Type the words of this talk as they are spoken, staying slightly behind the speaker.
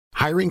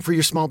Hiring for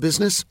your small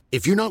business?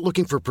 If you're not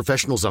looking for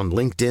professionals on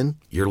LinkedIn,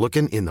 you're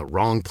looking in the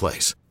wrong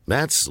place.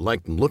 That's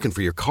like looking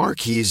for your car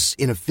keys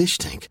in a fish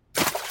tank.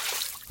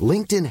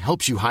 LinkedIn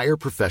helps you hire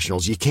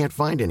professionals you can't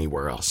find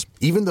anywhere else,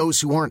 even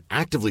those who aren't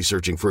actively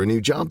searching for a new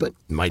job but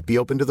might be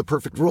open to the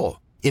perfect role.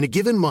 In a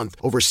given month,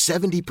 over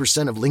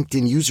 70% of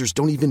LinkedIn users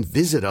don't even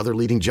visit other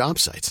leading job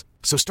sites.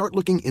 So start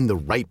looking in the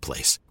right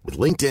place. With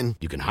LinkedIn,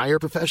 you can hire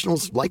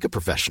professionals like a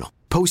professional.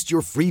 Post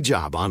your free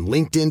job on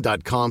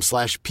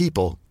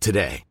linkedin.com/people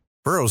today.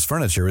 Burrow's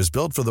furniture is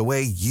built for the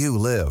way you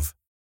live.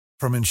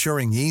 From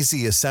ensuring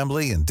easy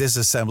assembly and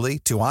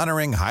disassembly to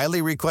honoring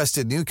highly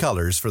requested new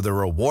colors for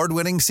their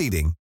award-winning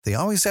seating, they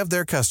always have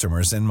their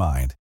customers in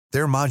mind.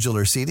 Their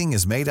modular seating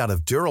is made out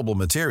of durable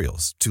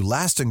materials to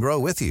last and grow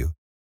with you.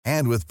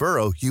 And with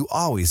Burrow, you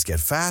always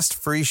get fast,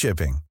 free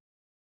shipping.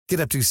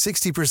 Get up to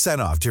 60%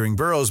 off during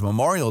Burrow's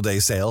Memorial Day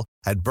sale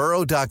at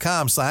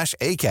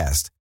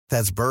burrow.com/ACAST.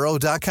 That's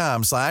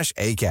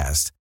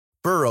burrow.com/ACAST.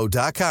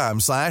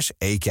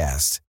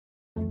 burrow.com/ACAST.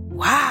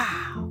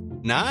 Wow.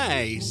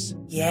 Nice.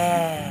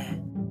 Yeah.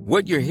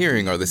 What you're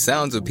hearing are the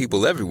sounds of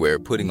people everywhere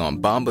putting on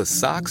Bombas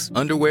socks,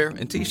 underwear,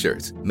 and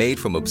T-shirts made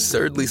from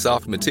absurdly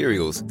soft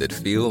materials that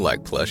feel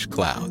like plush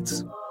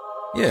clouds.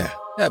 Yeah,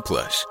 that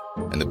plush.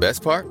 And the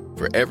best part?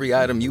 For every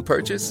item you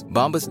purchase,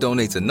 Bombas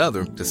donates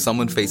another to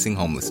someone facing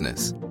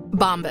homelessness.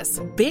 Bombas.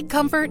 Big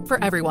comfort for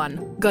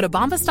everyone. Go to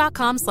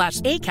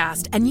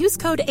bombas.com/ACAST and use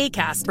code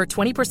ACAST for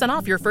 20%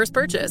 off your first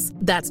purchase.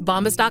 That's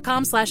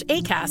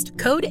bombas.com/ACAST.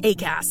 Code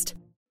ACAST.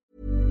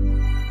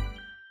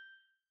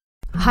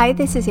 Hi,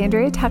 this is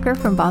Andrea Tucker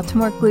from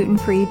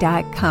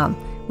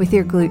BaltimoreGlutenFree.com with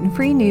your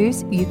gluten-free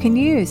news you can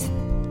use.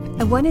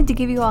 I wanted to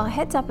give you all a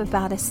heads up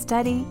about a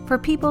study for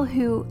people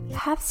who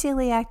have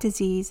celiac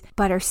disease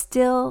but are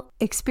still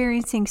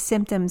experiencing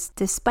symptoms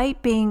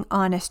despite being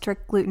on a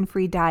strict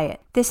gluten-free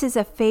diet. This is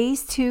a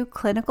phase 2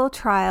 clinical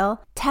trial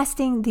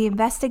testing the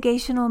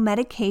investigational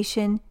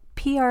medication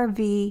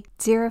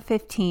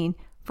PRV-015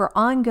 for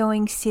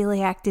ongoing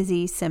celiac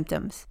disease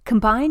symptoms.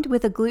 Combined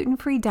with a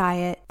gluten-free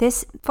diet,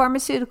 this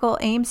pharmaceutical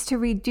aims to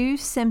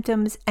reduce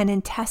symptoms and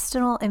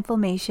intestinal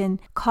inflammation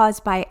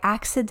caused by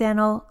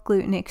accidental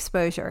gluten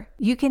exposure.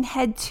 You can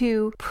head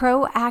to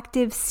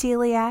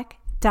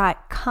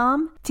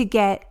proactiveceliac.com to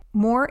get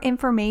more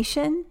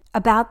information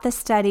about the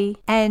study,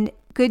 and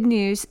good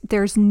news,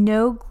 there's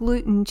no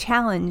gluten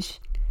challenge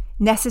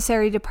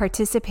necessary to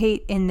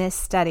participate in this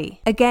study.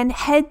 Again,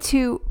 head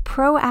to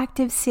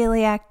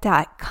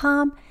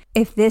proactiveceliac.com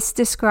if this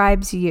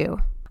describes you.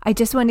 I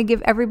just want to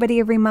give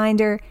everybody a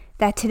reminder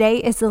that today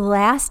is the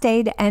last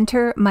day to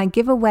enter my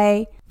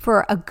giveaway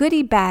for a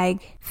goodie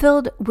bag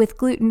filled with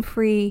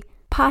gluten-free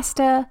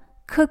pasta,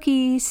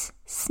 cookies,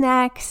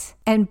 snacks,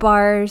 and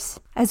bars,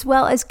 as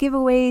well as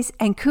giveaways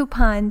and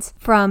coupons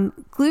from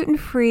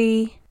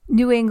Gluten-Free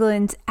New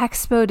England's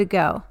Expo to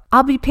Go.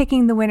 I'll be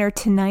picking the winner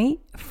tonight,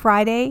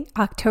 Friday,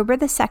 October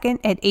the 2nd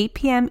at 8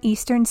 p.m.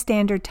 Eastern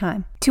Standard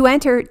Time. To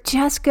enter,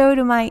 just go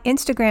to my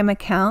Instagram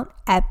account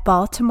at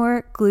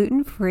Baltimore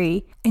Gluten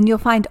Free and you'll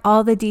find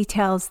all the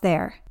details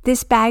there.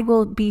 This bag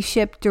will be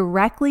shipped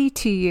directly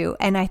to you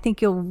and I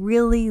think you'll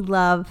really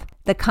love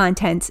the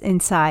contents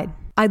inside.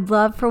 I'd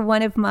love for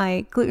one of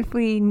my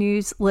gluten-free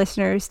news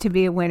listeners to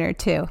be a winner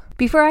too.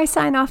 Before I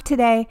sign off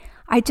today,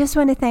 I just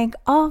want to thank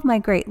all of my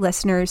great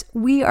listeners.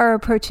 We are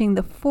approaching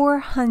the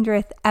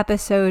 400th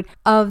episode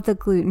of the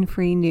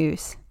Gluten-Free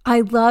News.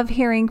 I love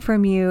hearing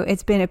from you.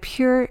 It's been a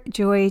pure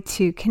joy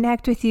to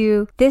connect with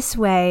you this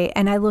way,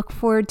 and I look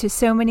forward to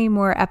so many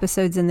more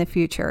episodes in the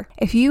future.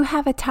 If you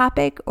have a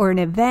topic or an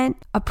event,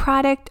 a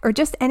product, or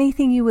just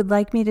anything you would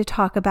like me to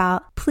talk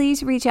about,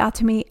 please reach out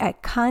to me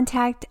at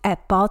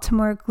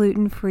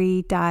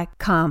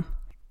contact@BaltimoreGlutenFree.com.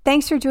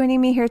 Thanks for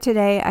joining me here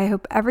today. I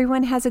hope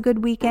everyone has a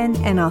good weekend,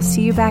 and I'll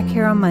see you back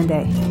here on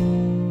Monday.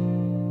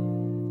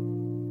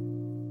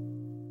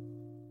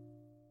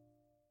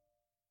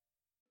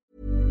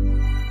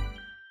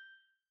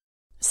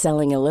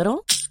 Selling a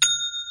little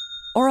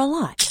or a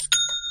lot?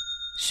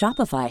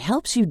 Shopify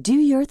helps you do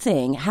your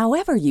thing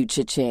however you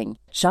cha-ching.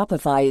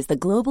 Shopify is the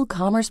global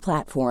commerce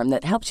platform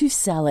that helps you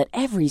sell at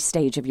every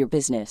stage of your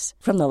business.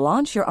 From the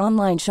launch your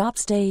online shop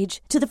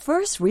stage to the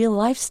first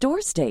real-life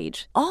store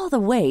stage, all the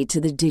way to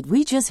the did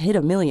we just hit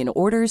a million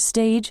orders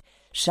stage.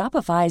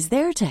 Shopify is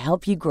there to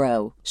help you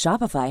grow.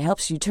 Shopify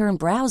helps you turn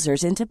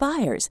browsers into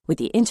buyers with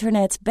the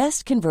internet's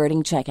best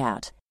converting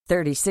checkout.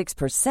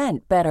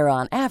 36% better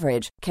on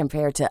average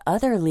compared to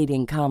other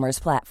leading commerce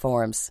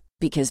platforms.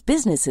 Because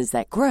businesses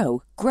that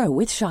grow, grow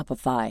with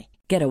Shopify.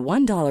 Get a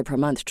 $1 per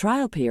month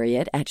trial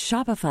period at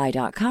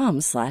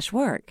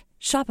shopify.com/work.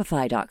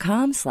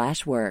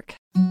 Shopify.com/work.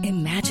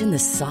 Imagine the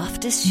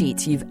softest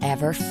sheets you've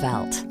ever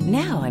felt.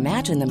 Now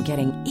imagine them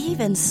getting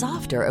even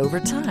softer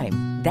over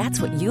time.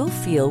 That's what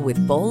you'll feel with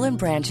Boll &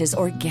 Branch's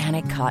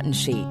organic cotton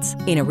sheets.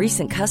 In a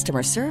recent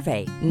customer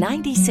survey,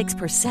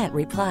 96%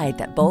 replied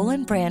that Boll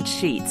 & Branch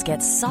sheets get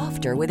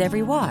softer with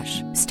every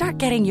wash. Start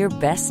getting your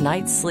best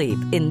night's sleep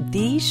in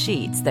these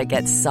sheets that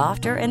get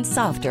softer and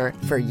softer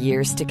for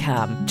years to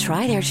come.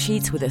 Try their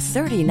sheets with a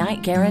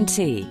 30-night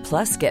guarantee.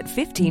 Plus, get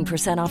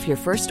 15% off your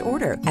first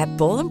order at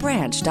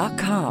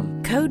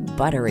bollandbranch.com. Code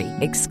BUTTERY.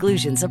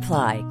 Exclusions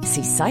apply.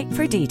 See site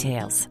for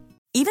details.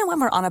 Even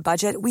when we're on a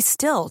budget, we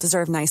still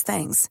deserve nice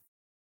things.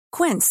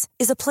 Quince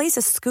is a place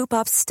to scoop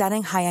up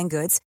stunning high-end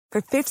goods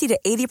for 50 to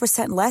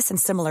 80% less than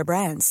similar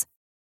brands.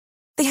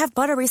 They have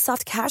buttery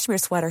soft cashmere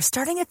sweaters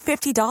starting at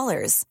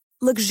 $50,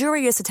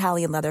 luxurious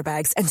Italian leather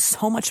bags, and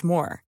so much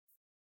more.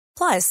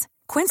 Plus,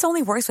 Quince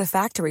only works with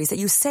factories that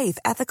use safe,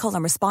 ethical,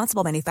 and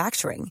responsible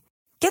manufacturing.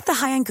 Get the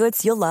high-end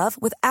goods you'll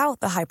love without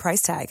the high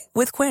price tag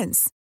with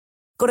Quince.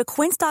 Go to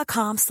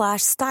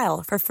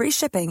quince.com/style for free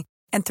shipping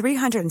and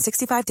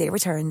 365-day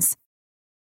returns.